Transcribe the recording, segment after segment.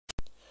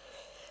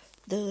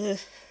the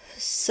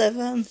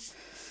 7th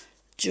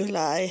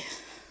July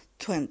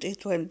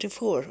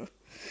 2024,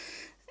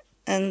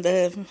 and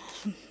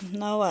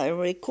now I'm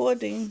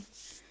recording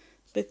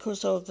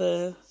because of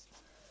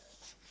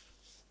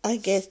I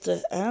get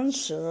the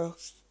answer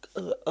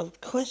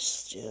of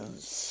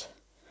questions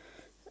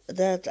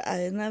that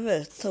I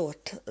never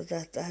thought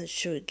that I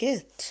should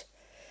get,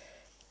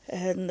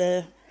 and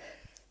I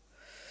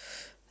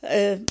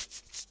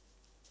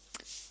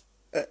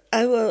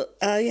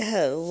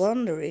have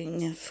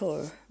wondering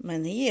for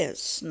many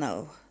years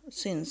now,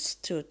 since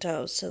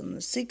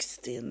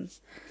 2016,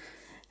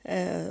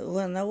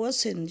 when I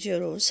was in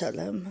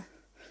Jerusalem,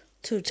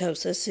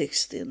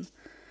 2016,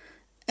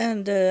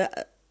 and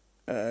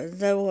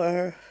there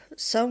were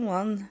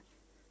someone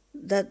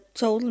that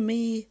told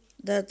me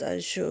that I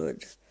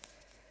should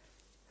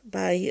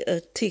buy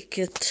a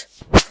ticket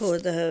for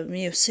the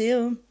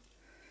museum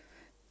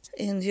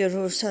in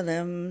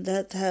Jerusalem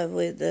that have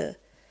with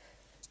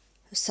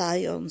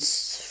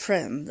Zion's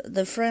friend,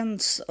 the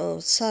Friends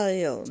of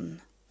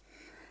Zion.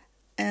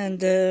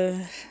 And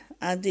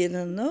I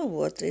didn't know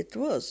what it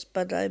was,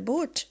 but I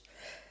bought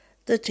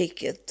the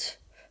ticket.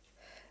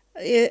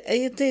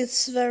 It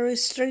is very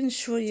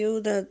strange for you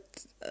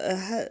that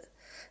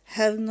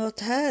have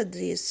not had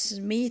this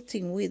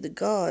meeting with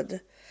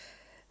God,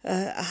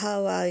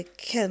 how I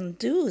can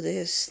do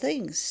these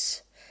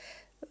things.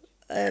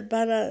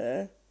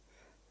 But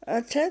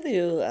I tell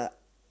you,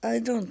 I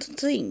don't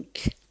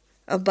think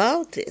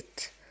about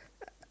it.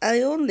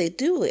 I only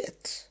do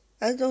it.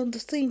 I don't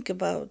think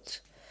about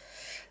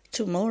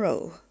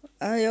tomorrow.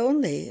 I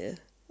only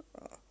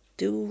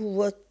do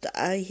what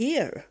I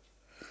hear.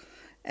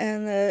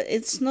 And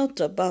it's not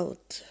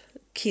about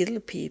kill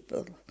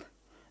people.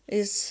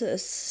 It's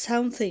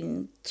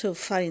something to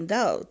find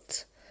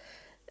out.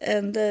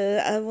 And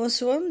I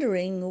was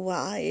wondering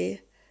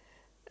why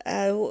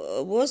I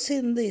was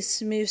in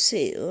this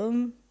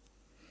museum.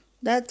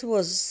 That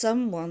was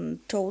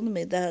someone told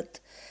me that,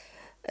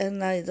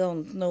 and I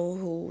don't know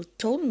who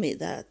told me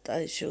that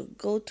I should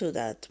go to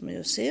that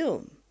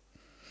museum.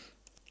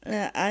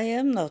 I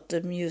am not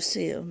a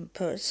museum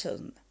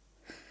person,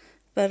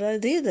 but I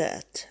did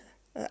that.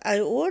 I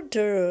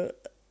ordered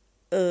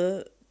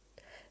a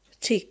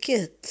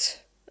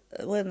ticket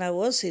when I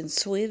was in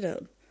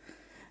Sweden,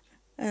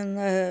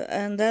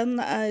 and then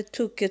I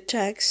took a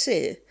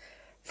taxi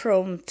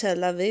from Tel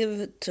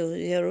Aviv to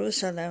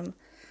Jerusalem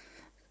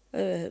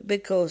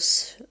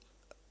because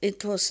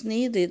it was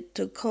needed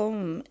to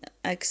come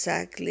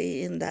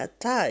exactly in that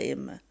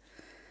time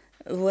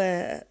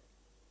where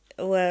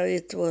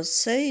it was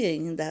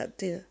saying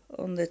that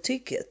on the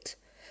ticket.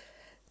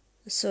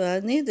 So I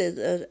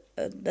needed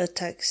a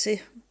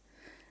taxi,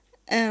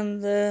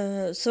 and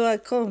so I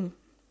come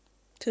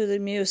to the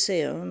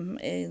museum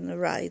in the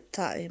right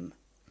time.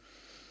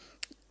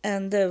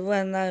 And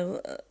when I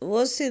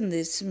was in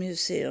this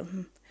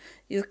museum,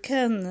 you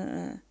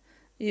can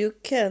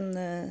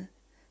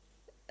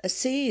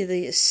see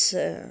this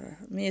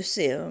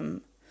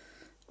museum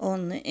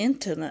on the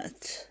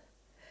internet.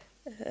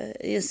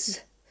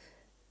 Is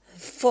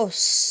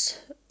FOSS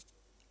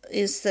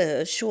is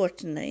the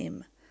short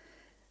name.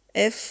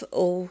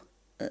 FOZ,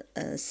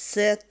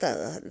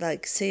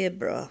 like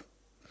zebra,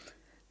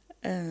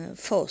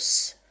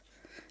 FOSS.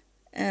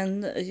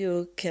 And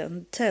you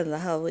can tell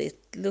how it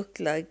looked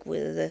like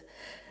with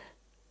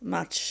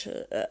much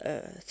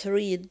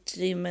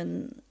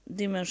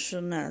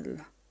three-dimensional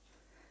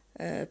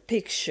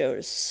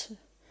pictures.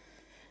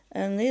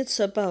 And it's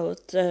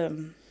about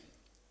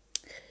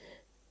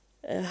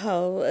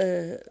how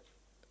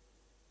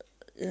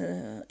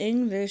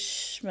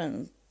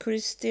Englishmen,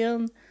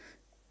 Christian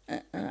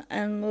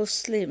and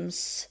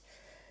Muslims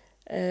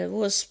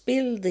was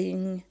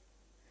building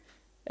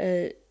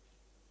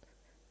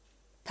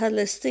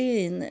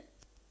Palestine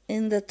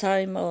in the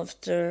time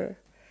after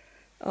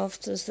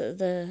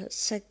the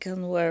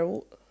Second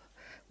World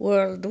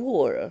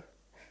War,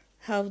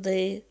 how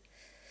they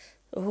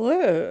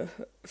were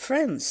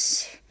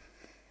friends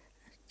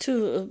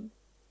to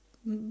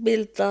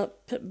build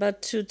up,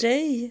 but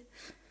today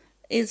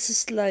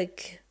it's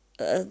like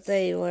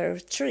they were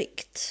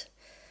tricked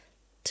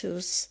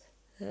to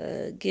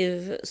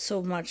give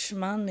so much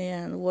money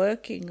and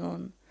working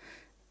on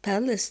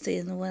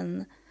Palestine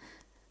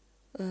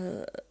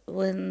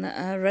when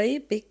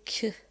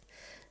Arabic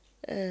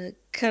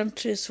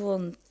countries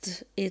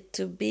want it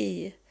to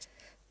be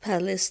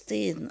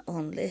Palestine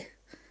only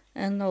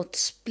and not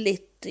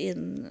split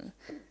in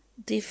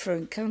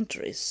different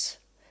countries.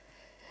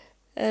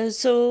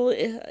 So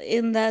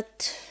in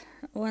that,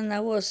 when I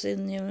was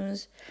in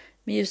the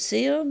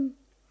museum,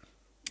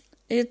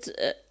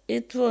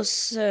 it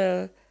was,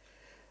 I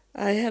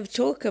have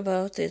talked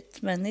about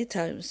it many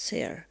times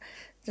here,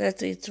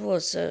 that it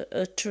was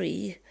a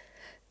tree.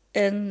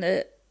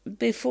 And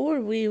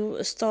before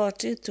we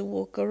started to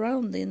walk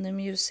around in the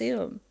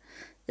museum,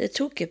 they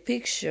took a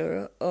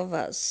picture of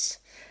us.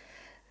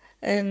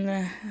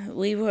 And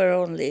we were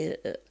only,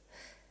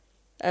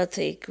 I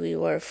think we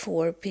were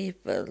 4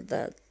 people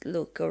that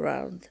look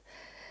around.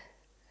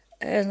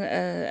 and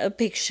a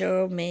picture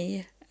of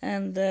me.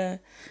 And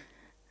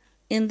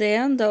in the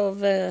end of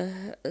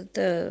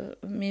the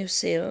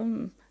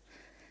museum,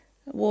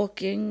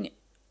 walking,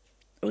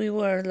 we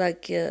were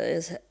like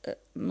a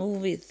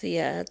movie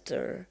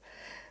theater,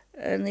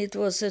 and it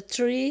was a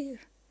tree,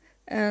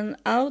 and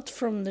out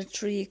from the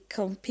tree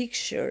come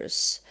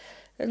pictures,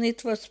 and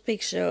it was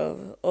picture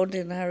of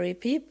ordinary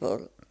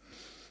people.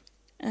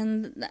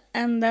 And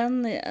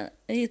then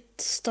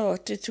it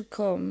started to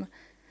come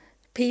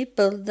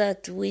people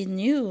that we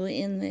knew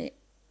in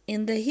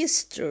the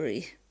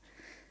history.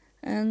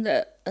 And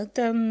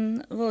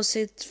then was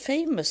it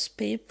famous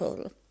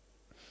people.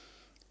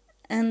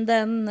 And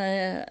then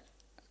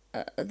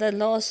the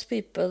last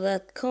people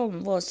that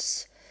come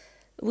was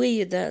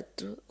we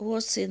that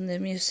was in the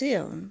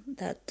museum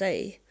that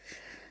day.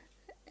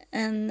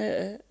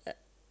 And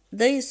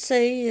they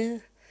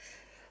say,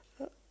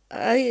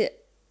 I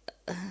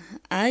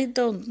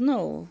don't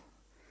know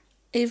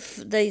if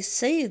they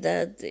say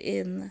that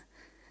in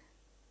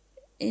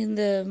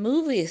the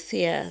movie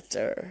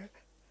theater,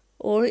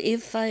 or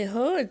if I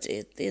heard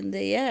it in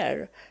the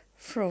air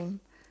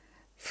from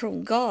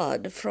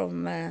God,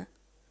 from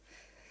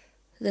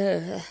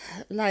the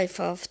life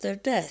after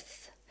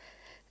death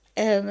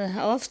and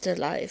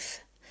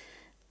afterlife.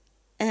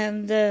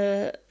 And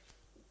I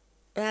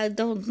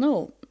don't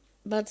know,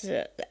 but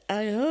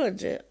I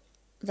heard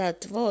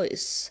that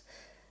voice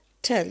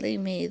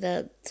telling me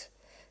that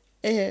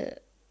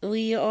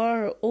we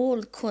are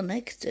all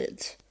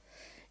connected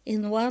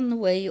in one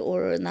way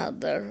or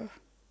another.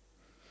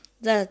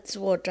 That's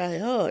what I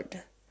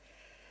heard.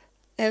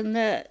 And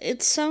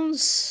it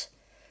sounds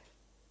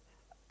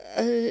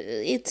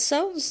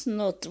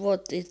not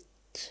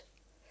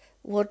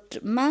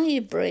what my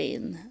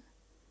brain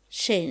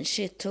changed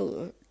it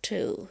to.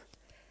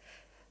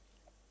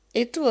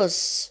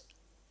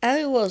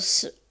 I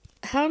was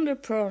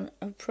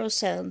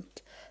 100%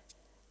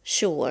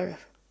 sure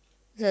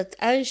that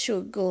I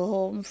should go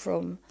home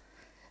from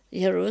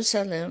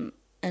Jerusalem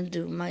and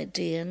do my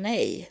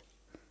DNA.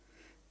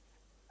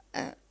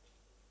 And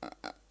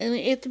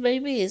it may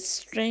be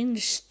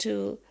strange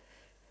to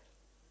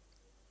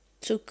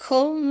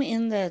come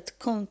in that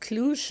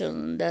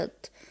conclusion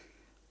that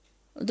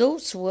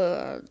those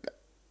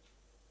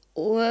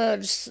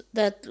words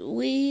that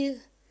we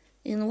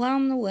in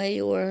one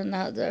way or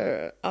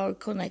another are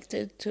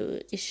connected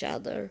to each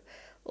other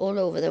all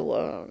over the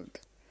world.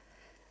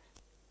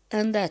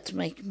 And that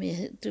make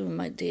me do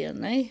my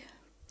DNA.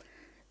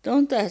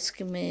 Don't ask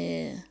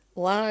me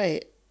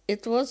why.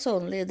 It was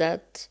only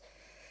that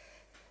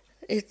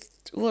it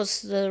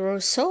was the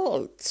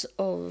result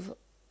of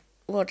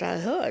what I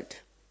heard.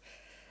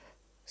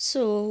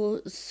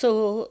 So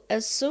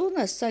as soon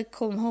as I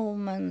come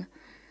home, and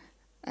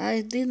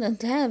I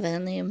didn't have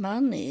any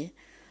money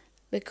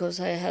because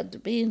I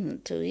had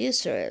been to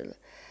Israel,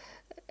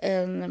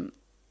 and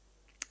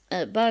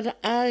but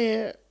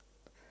I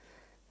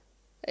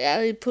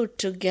put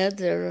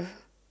together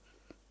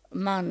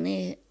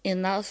money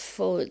enough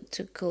for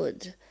to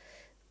could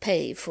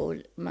pay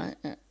for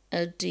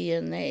a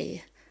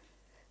DNA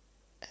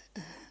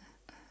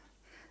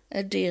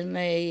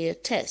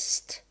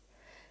test.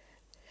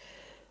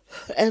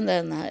 And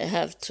then I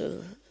have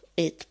to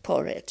eat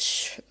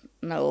porridge.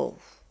 No,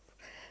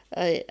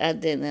 I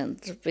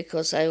didn't,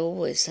 because I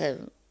always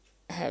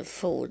have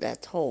food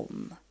at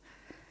home.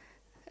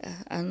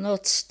 I'm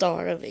not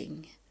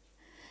starving.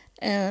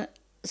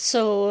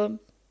 So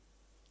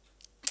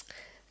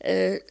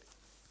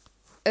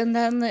and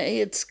then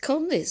it's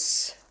come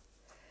this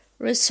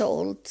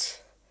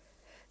result.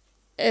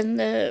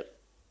 And I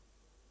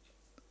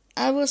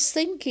was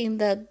thinking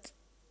that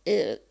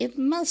it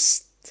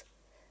must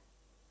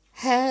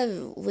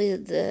have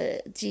with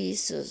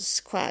Jesus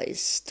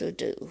Christ to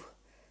do,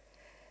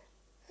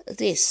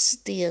 this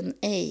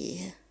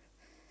DNA.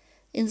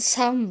 In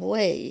some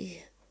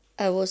way,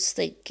 I was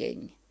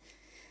thinking,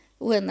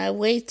 when I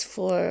wait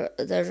for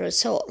the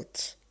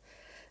result.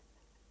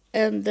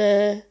 And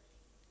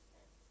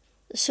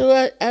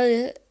so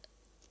I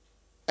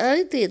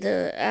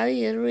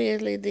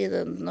really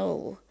didn't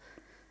know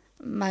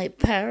my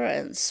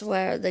parents,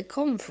 where they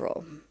come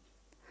from.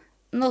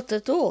 Not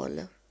at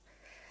all.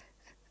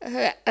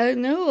 I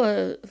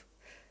knew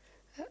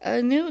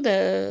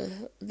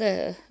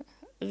the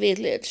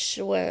village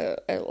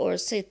or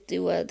city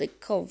where they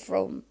come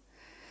from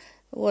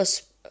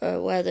was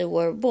where they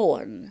were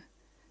born,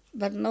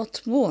 but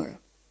not more.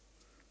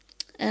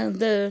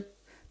 And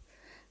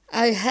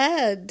I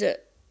had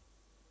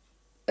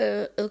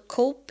a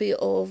copy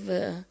of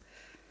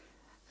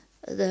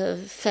the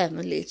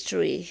family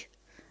tree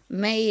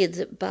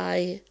made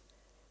by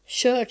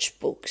church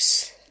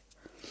books.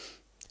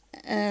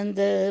 And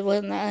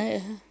when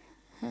I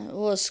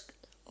was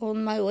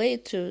on my way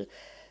to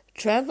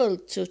travel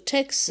to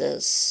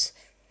Texas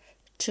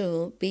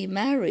to be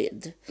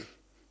married,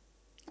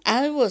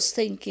 I was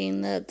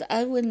thinking that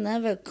I would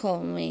never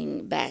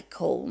coming back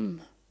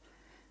home.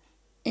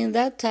 In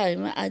that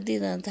time, I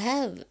didn't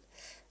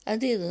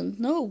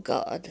know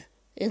God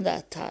in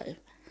that time.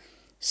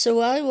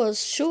 So I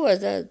was sure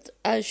that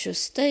I should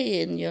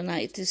stay in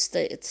United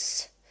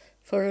States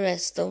for the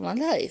rest of my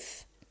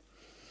life.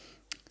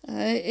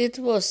 It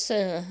was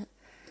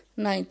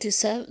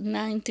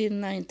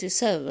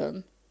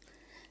 1997,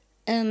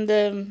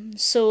 and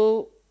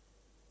so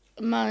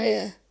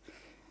my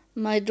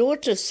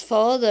daughter's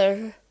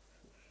father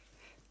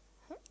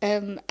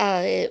and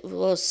I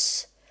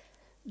was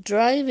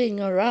driving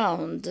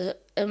around,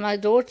 and my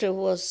daughter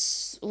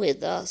was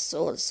with us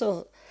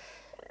also.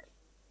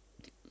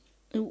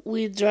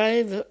 We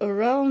drive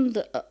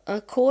around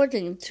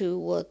according to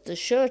what the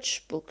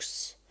church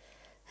books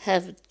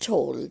have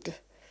told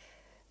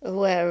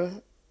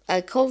where I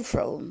come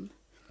from.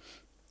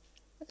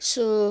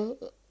 So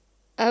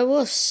I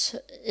was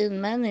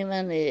in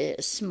many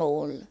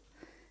small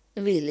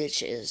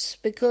villages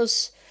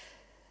because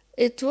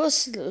it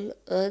was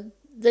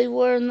they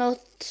were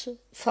not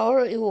far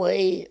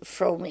away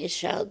from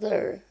each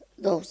other,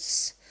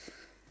 those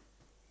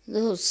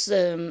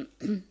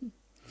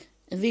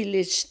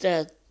village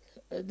that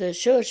the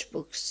church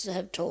books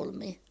have told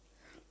me.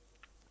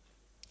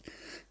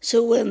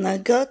 So when I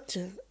got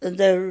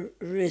the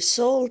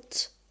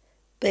result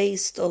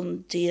based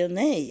on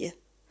DNA,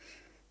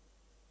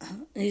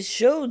 it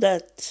showed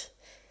that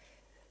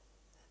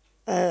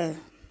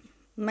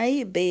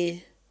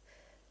maybe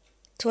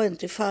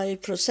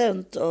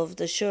 25% of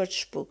the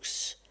church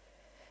books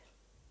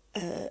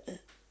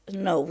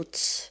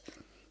notes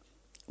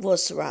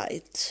was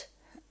right,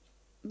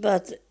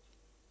 but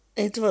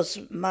it was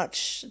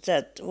much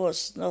that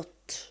was not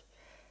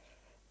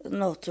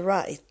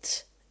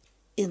right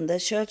in the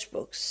church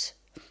books.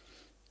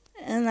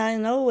 And I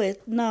know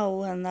it now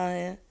when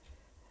I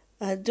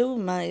do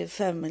my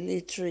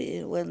family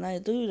tree, when I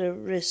do the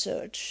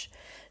research,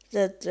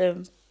 that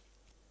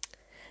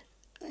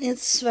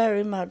it's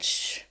very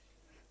much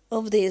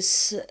of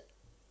these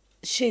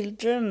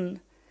children,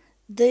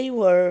 they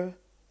were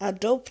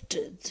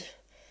adopted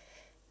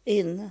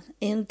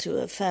into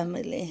a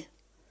family,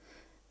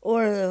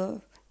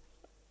 or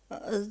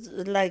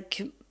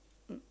like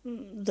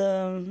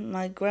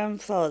my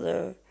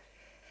grandfather,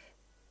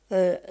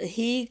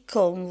 he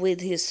come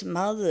with his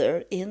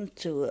mother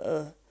into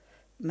a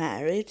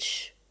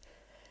marriage,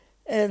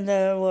 and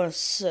there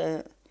was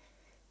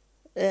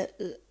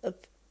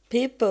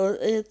people.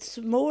 It's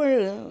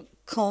more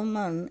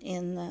common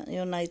in the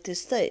United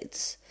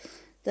States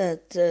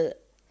that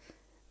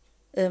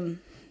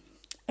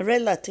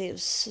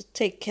relatives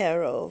take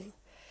care of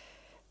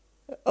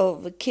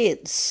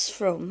kids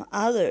from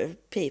other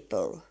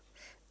people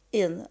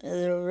in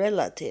the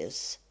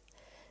relatives,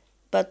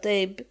 but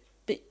they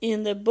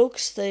in the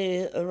books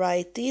they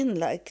write in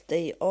like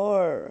they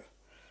are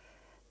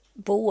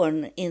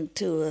born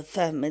into a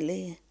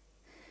family,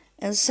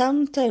 and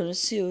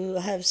sometimes you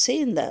have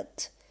seen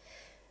that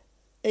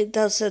it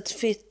doesn't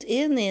fit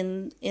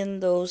in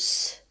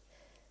those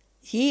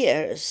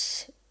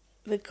years,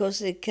 because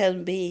it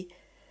can be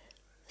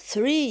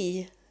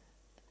 3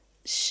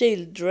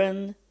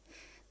 children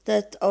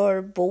that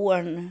are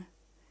born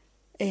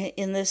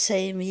in the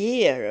same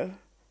year,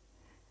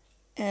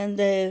 and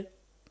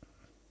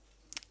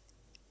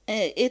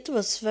it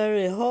was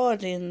very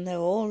hard in the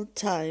old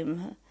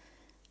time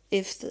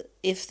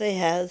if they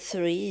had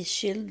 3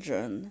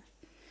 children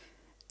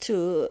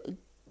to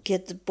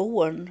get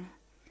born,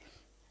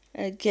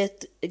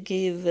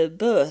 give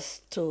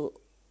birth to,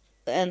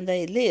 and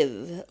they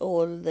live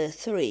all the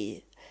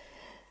 3,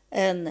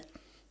 and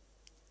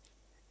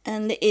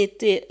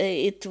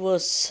it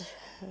was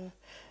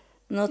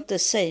not the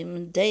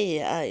same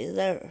day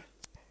either.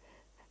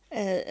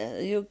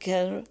 You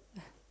can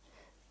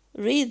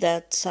read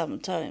that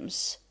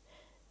sometimes,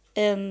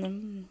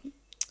 and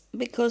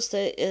because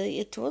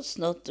it was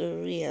not the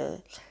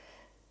real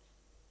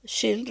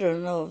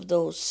children of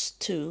those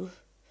 2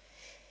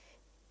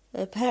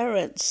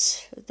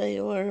 parents.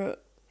 They were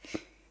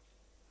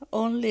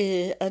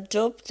only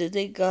adopted.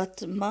 They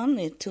got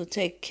money to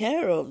take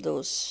care of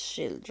those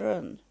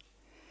children.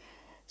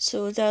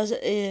 So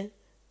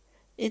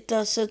it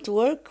doesn't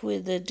work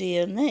with the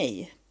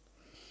DNA.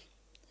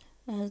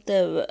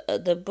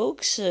 The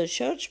books,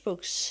 church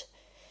books,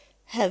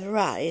 have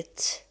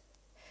right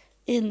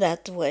in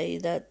that way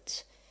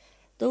that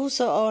those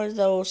are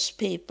those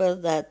people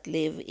that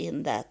live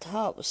in that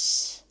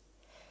house.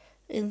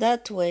 In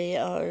that way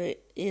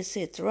is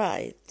it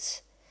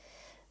right.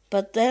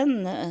 But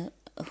then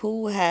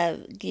who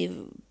have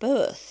give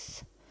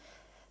birth,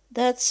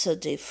 that's a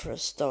different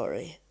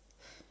story.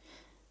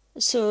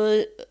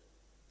 So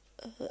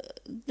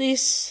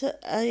this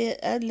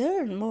I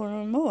learned more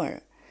and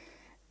more.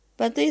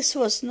 But this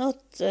was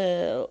not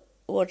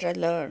what I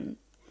learned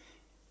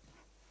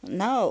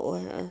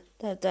now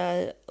that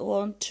I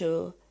want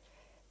to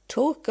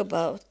talk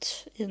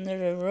about in the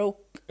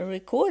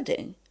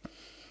recording.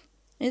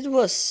 It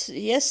was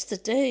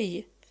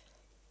yesterday.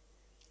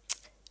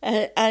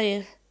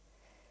 I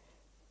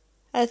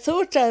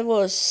thought I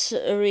was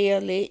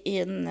really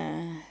in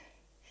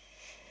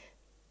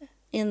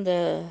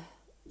the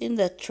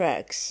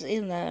tracks,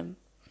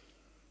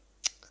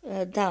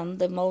 done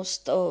the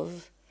most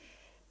of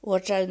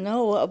what I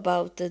know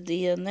about the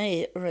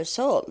DNA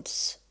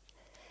results.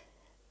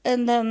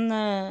 And then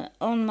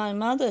on my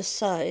mother's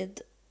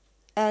side,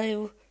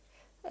 I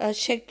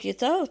check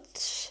it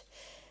out.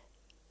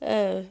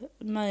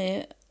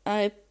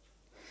 I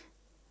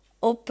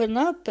open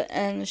up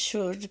and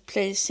should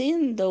place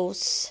in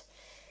those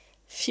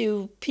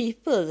few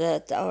people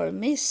that are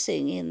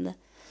missing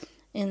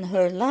in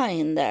her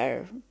line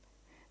there.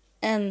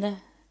 And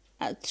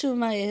to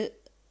my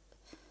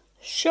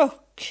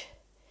shock,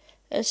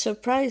 a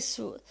surprise,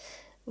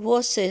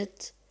 was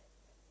it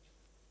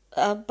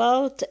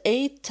about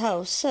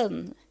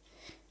 8,000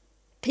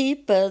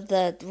 people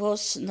that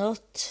was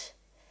not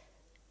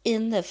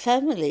in the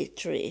family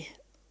tree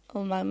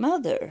of my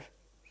mother.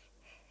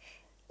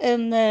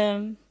 And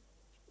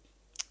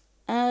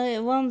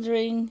I'm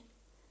wondering,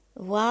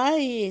 why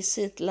is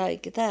it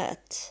like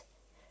that?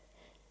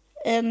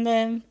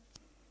 And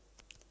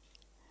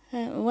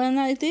when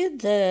I did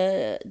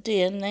the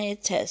DNA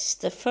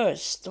test, the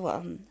first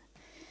one,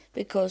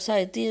 because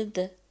I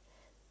did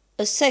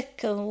a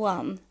second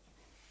one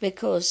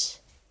because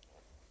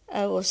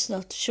I was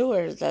not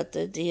sure that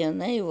the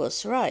DNA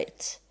was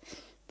right,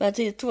 but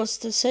it was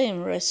the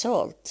same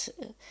result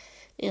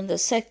in the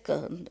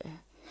second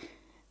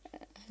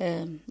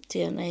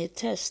DNA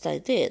test I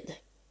did.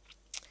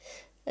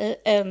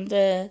 And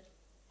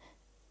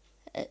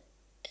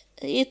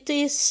it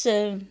is,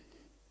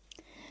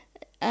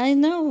 I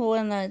know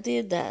when I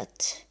did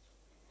that,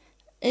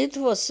 it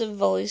was a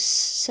voice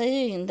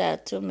saying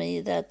that to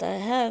me, that I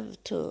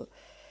have to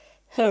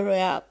hurry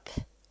up,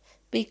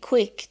 be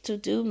quick to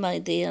do my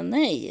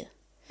DNA.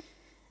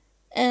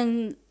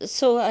 And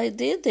so I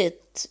did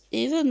it,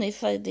 even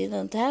if I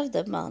didn't have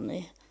the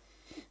money.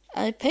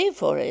 I paid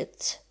for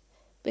it,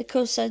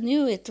 because I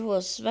knew it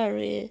was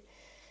very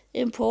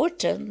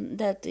important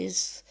that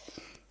is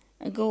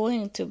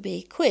going to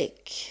be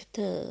quick,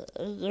 the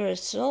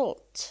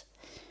result.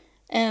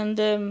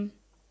 And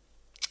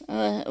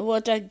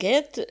what I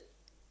get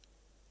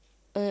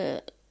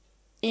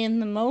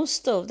in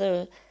most of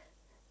the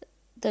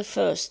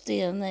first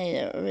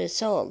DNA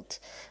result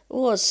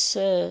was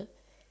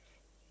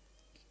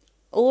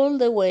all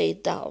the way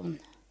down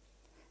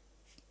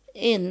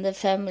in the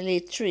family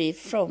tree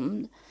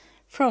from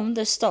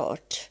the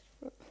start,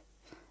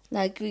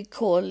 like we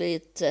call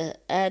it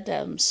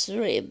Adam's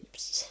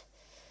ribs,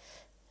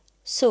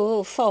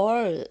 so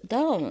far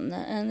down.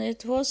 And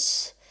it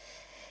was,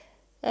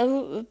 I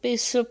would be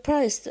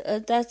surprised.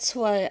 That's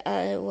why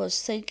I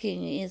was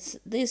thinking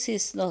this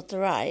is not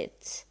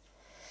right,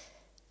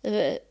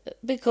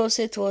 because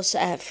it was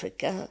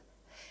Africa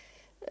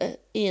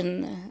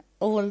in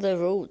all the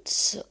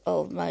roots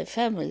of my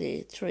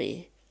family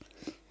tree.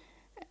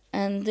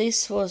 And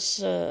this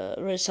was a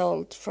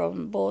result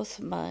from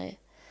both my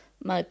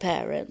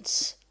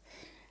parents.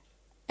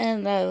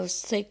 And I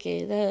was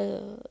thinking,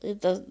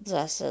 it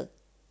doesn't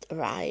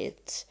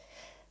right.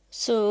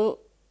 So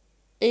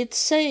it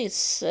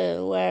says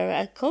where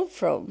I come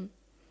from,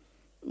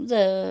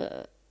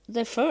 the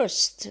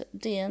first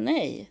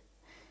DNA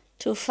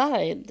to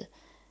find.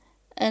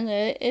 And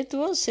it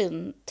was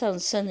in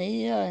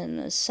Tanzania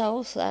and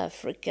South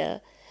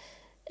Africa,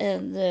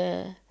 and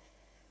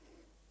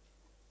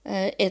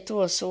it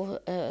was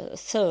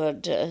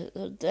third,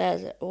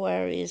 that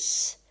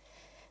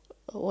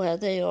where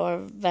they are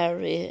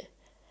very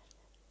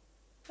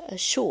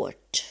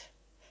short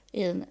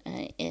in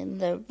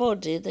their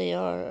body. They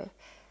are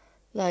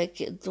like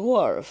a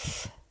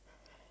dwarf,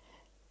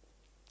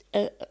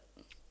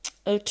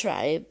 a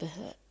tribe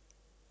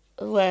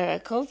where I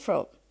come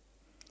from.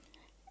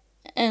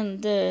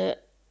 And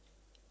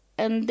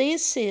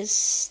this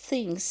is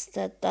things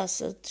that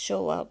doesn't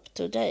show up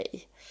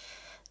today.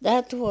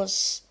 That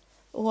was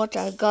what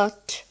I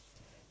got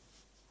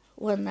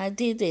when I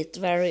did it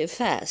very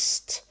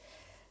fast,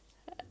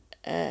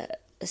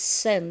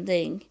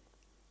 sending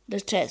the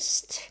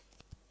test.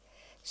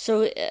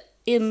 So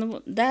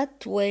in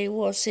that way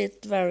was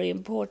it very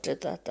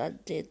important that I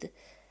did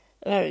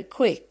very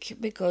quick,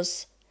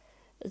 because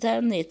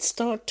then it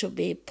started to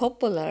be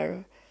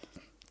popular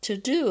to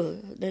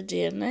do the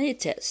DNA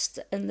test,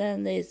 and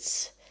then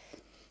it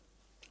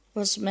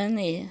was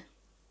many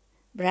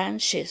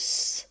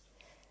branches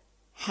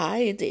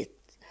hide it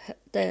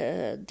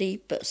the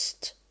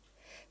deepest.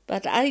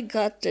 But I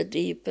got the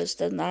deepest,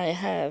 and I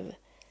have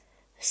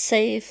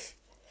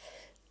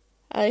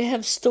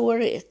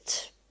stored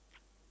it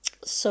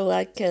so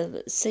I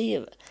can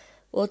see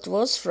what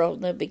was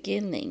from the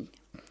beginning,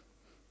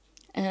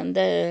 and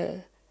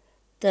that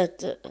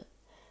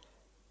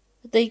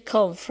they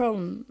come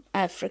from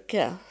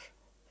Africa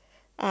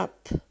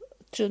up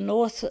to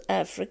North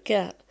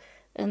Africa,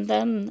 and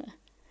then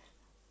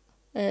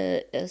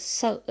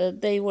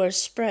they were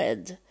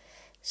spread.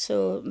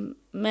 So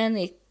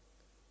many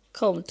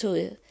come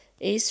to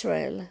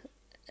Israel,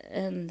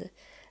 and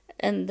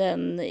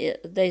then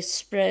they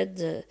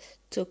spread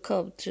to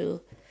come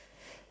to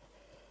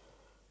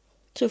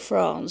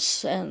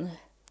France and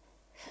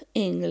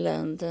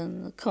England,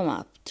 and come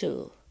up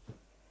to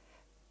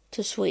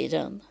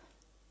Sweden.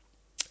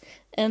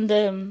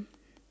 And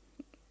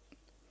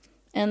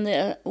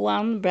And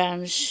one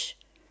branch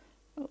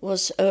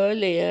was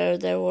earlier,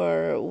 there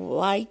were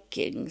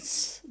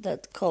Vikings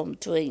that come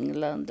to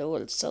England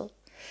also.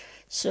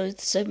 So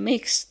it's a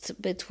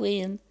mixed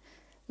between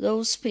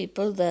those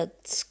people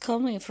that's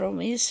coming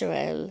from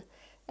Israel,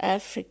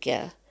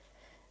 Africa,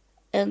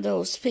 and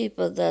those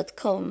people that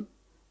come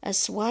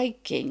as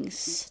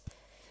Vikings.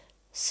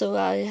 So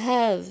I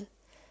have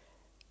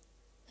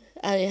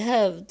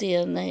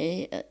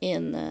DNA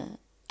in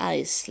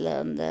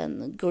Iceland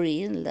and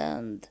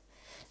Greenland.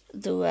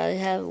 Do I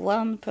have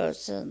one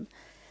person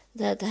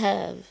that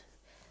have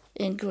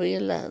in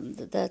Greenland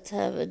that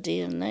have a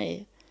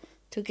DNA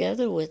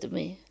together with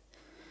me?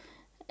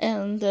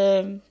 And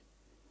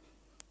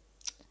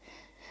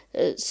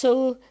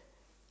so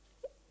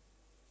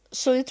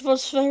it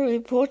was very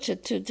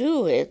important to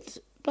do it.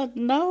 But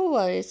now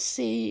I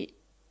see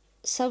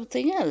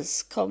something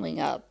else coming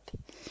up,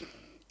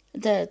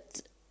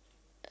 that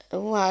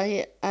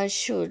why I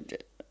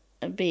should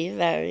be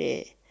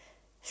very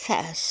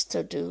fast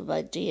to do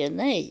my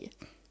DNA.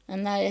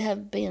 And I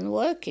have been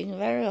working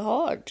very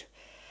hard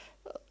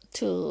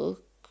to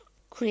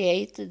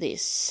create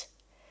this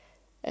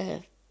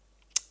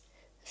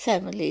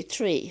family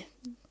tree.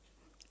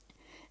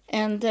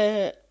 And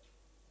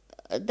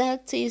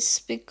that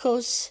is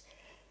because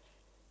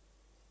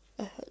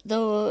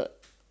though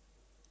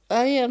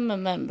I am a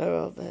member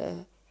of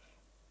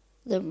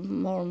the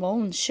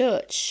Mormon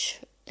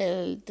Church,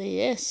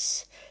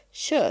 LDS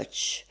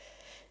Church,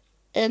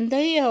 and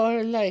they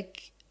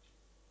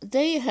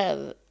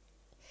have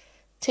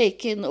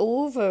taken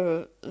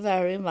over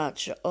very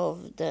much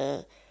of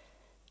the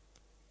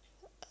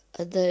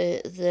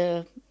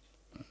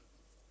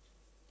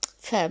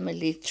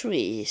family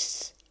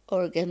trees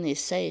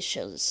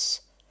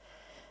organizations.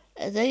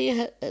 They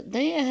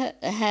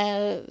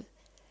have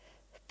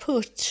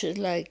put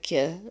like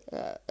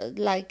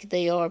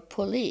they are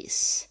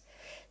police.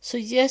 So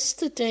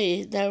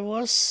yesterday there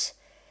was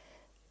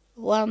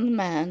one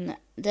man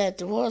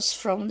that was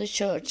from the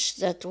church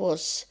that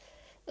was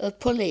a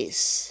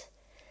police,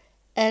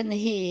 and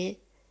he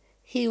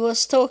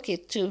was talking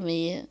to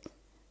me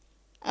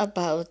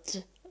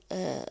about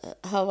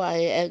how I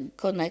am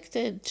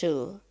connected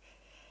to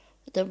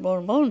the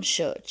Mormon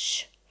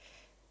Church,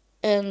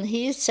 and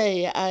he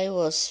say I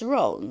was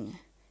wrong,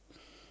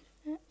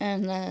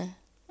 and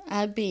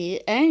I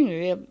be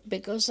angry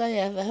because I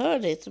have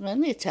heard it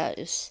many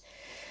times.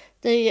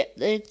 They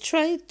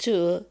try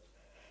to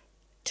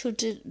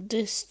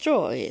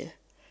destroy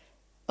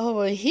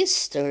our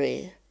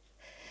history,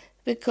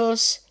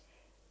 because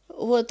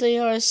what they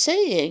are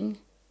saying,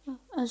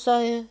 as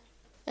I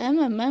am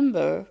a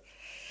member,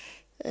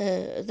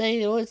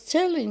 they were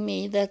telling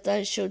me that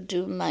I should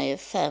do my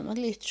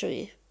family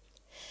tree.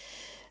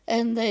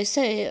 And they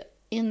say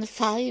in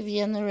 5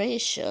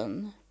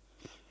 generations,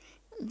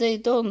 they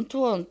don't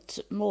want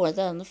more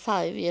than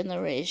 5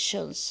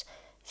 generations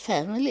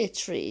family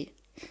tree.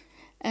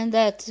 And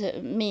that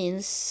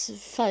means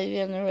 5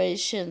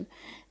 generations,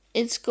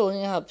 it's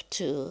going up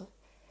to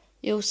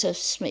Joseph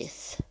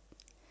Smith.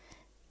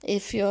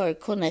 If you are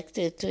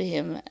connected to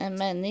him, and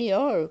many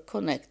are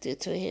connected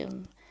to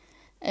him,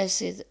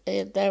 as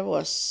there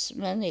was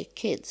many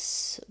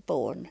kids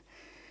born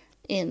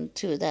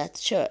into that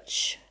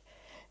church.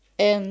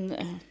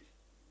 And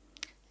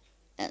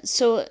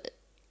so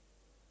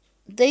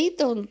they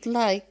don't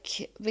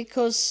like,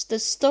 because the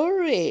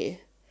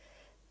story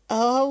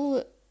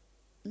how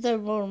the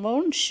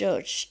Mormon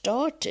Church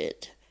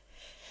started,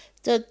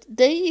 that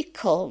they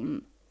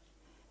come,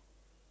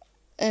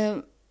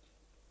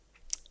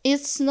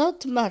 it's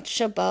not much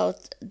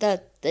about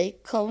that they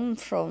come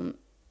from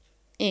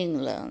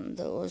England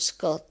or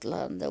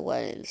Scotland or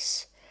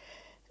Wales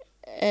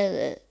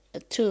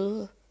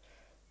to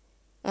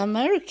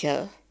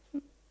America.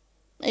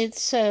 It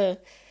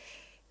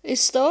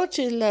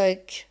started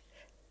like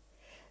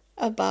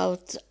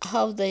about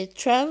how they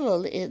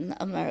travel in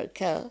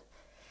America.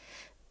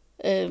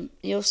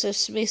 Joseph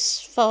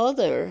Smith's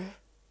father,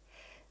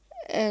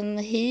 and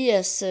he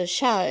as a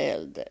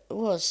child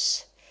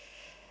was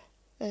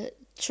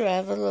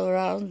travel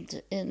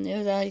around in the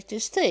United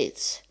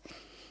States.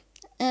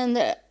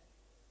 And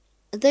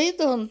they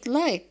don't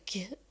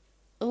like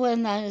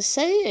when I'm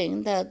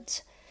saying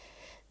that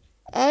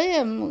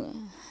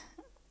I'm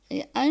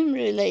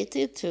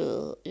related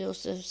to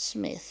Joseph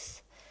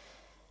Smith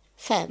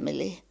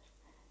family,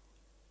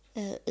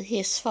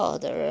 his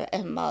father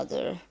and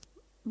mother.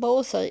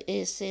 Both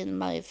is in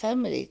my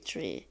family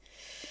tree,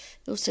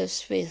 Joseph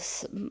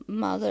Smith's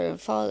mother and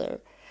father.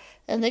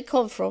 And they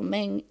come from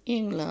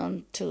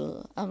England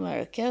to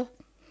America.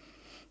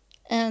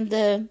 And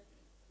I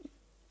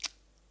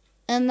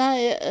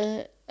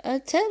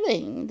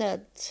telling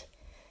that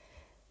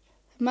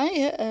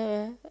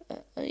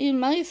in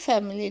my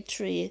family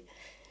tree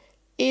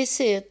is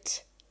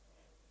it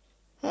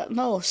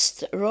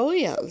most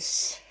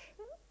royals,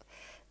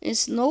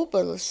 is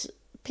nobles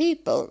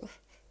people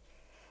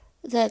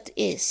that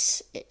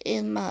is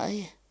in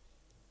my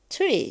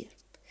tree.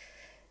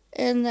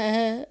 And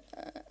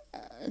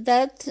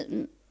that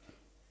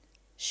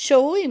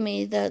showing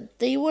me that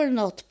they were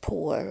not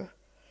poor.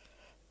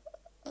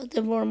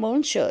 The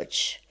Mormon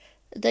Church,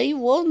 they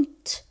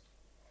want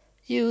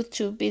you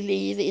to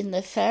believe in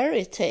a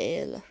fairy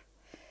tale,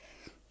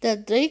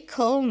 that they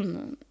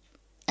come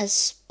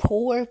as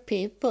poor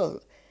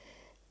people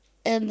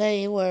and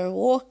they were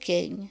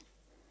walking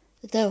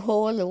the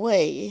whole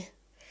way,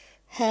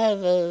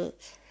 have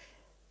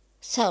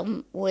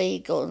some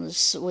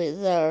wagons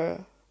with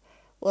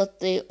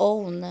what they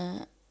own,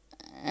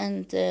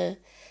 and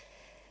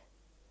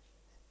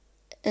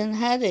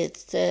had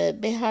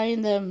it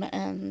behind them,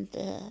 and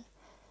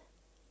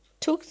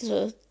took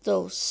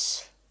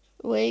those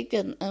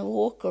wagon and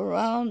walk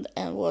around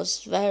and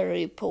was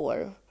very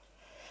poor.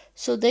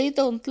 So they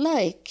don't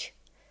like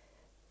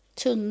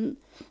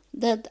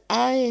that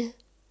I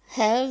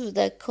have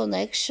the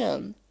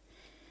connection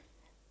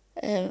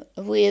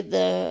with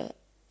the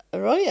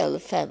royal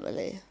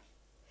family.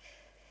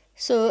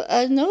 So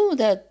I know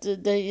that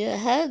they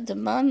had the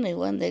money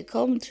when they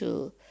come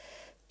to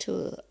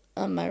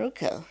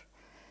America,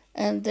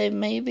 and they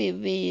maybe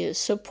be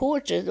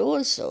supported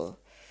also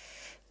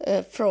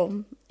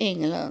from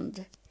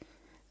England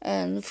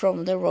and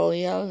from the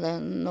royal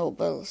and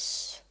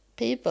nobles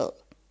people.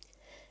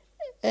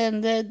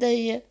 And that's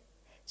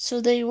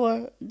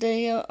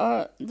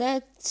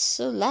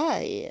a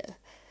lie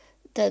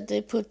that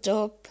they put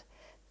up,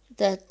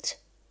 that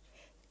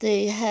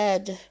they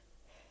had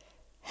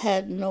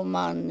no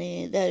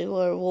money, they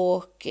were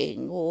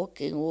walking,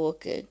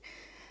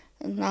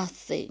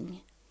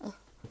 nothing.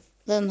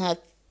 Then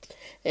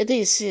it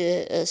is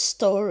a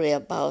story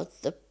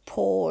about the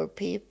poor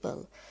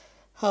people,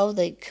 how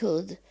they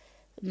could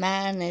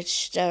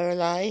manage their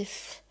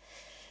life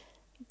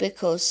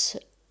because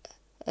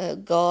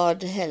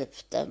God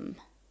helped them,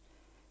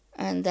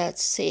 and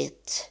that's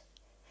it.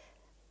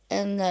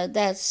 And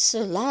that's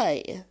a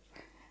lie.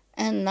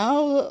 And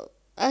now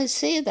I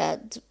see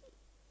that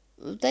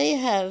they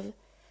have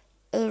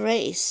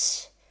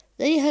erased,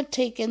 they have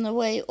taken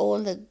away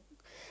all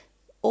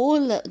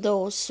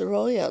those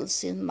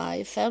royals in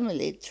my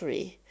family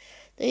tree.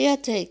 They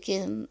have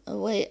taken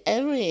away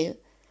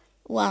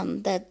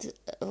everyone that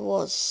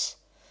was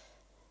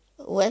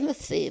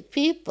wealthy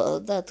people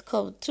that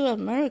come to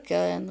America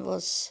and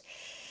was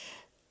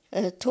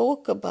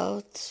talk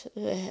about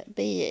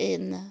be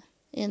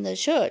in the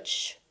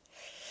church.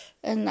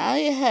 And I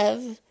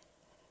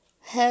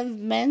have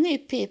many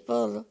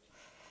people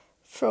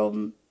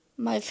from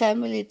my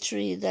family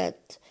tree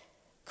that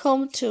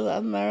come to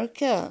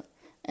America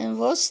and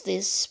was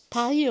these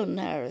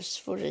pioneers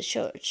for the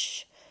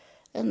church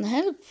and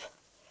help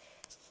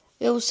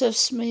Joseph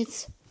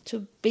Smith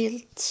to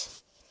build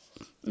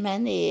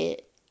many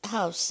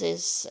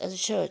houses and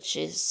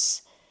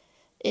churches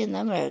in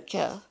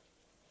America.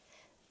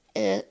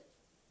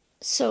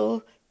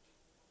 So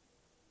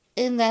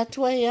in that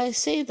way I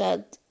see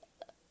that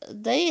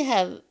they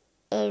have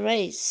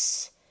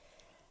erased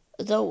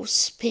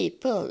those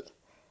people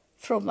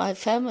from my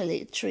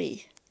family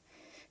tree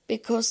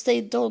because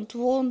they don't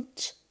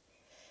want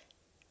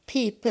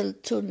people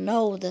to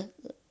know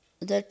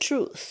the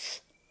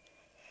truth.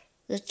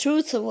 The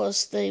truth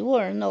was they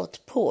were not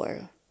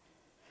poor,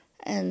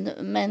 and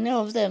many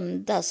of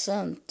them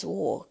doesn't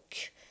walk.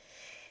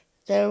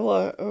 There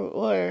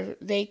were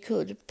they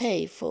could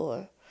pay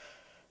for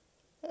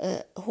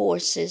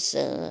horses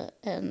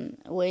and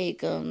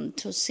wagon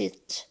to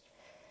sit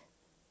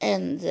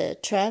and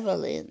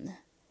travel in.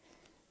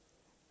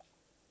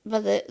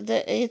 But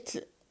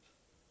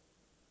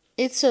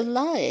it's a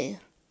lie.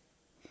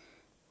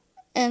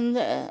 And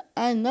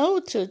I know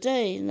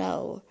today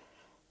now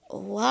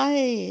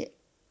why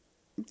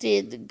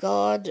did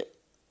God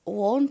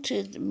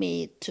wanted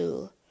me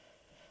to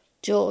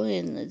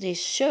join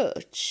this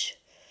church,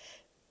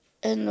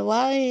 and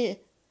why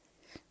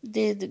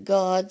did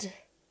God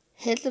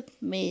help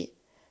me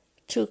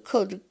to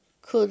could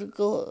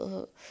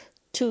go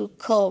to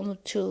come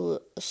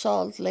to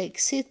Salt Lake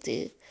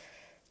City,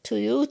 to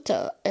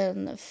Utah,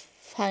 and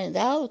find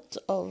out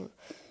of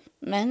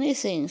many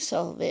things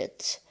of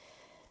it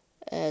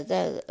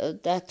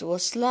that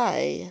was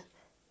lie.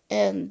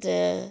 And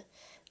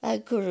I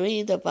could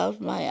read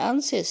about my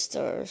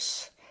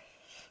ancestors.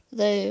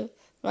 My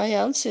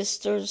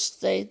ancestors,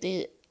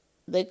 they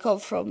come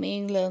from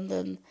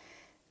England,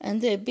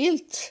 and they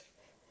built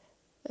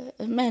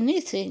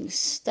many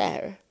things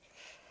there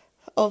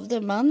of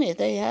the money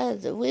they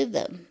had with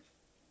them.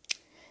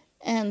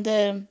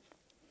 And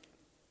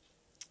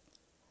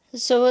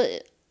so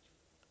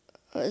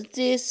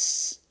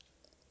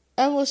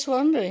I was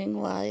wondering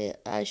why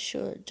I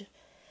should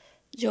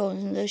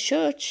join the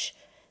church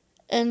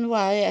and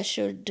why I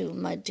should do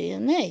my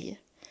DNA.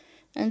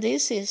 And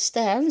this is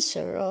the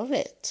answer of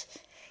it.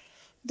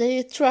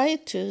 They try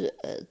to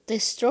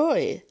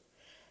destroy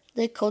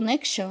the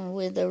connection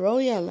with the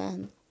royal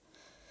and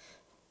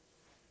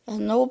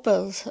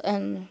nobles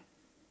and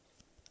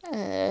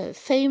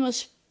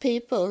famous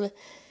people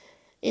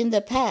in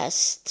the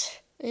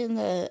past, in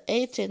the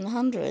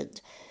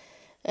 1800s,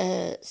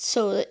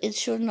 so it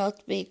should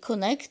not be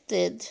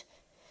connected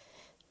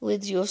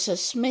with Joseph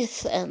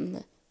Smith,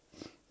 and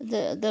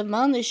the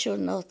money should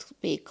not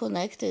be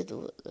connected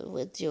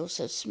with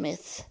Joseph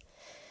Smith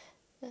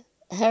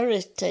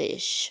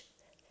heritage,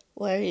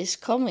 where he's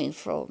coming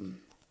from.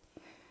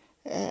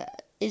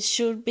 It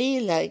should be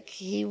like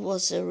he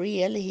was a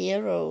real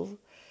hero,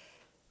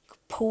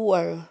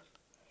 poor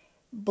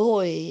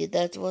boy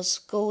that was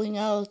going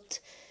out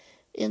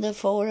in the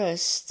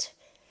forest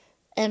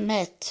and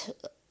met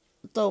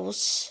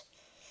those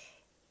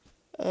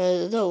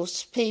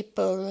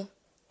people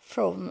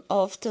from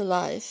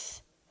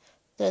afterlife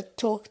that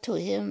talked to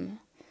him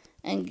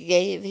and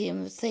gave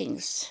him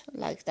things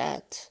like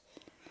that.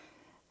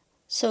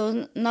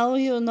 So now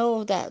you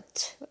know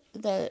that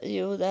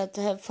you that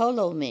have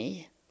followed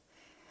me.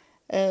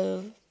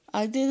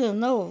 I didn't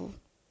know.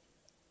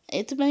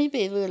 It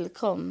maybe will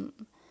come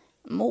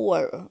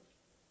more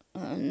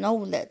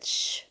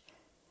knowledge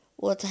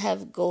what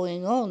have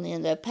going on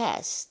in the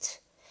past.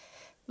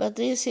 But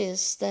this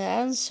is the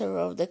answer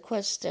of the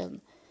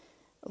question,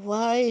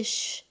 why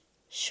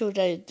should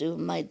I do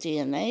my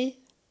DNA?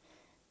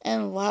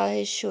 And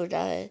why should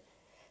I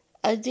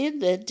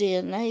did the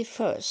DNA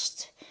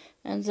first,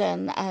 and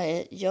then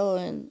I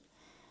joined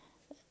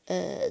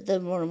the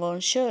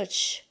Mormon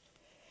Church.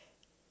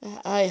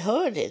 I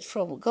heard it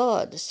from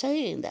God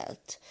saying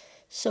that,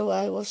 so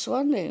I was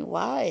wondering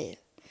why.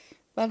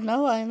 But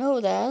now I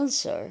know the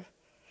answer.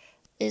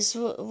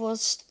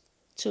 Was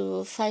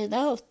to find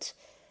out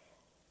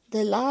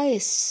the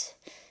lies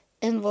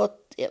and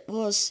what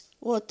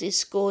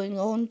is going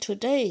on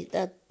today,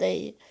 that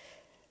they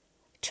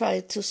try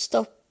to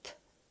stop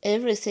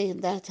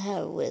everything that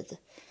have with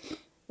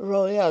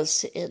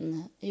royals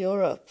in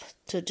Europe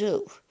to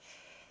do.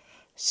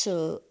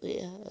 So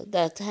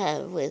that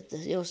have with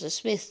Joseph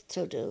Smith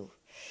to do.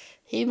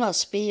 He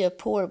must be a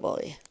poor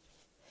boy.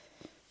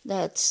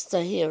 That's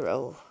the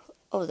hero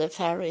of the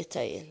fairy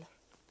tale.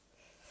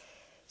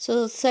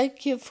 So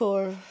thank you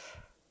for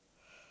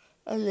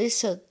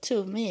listening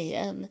to me,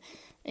 and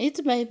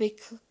it may be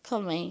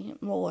coming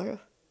more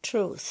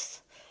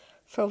truth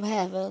from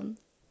heaven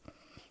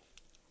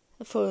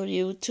for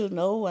you to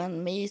know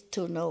and me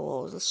to know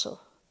also.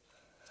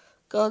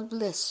 God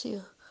bless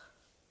you.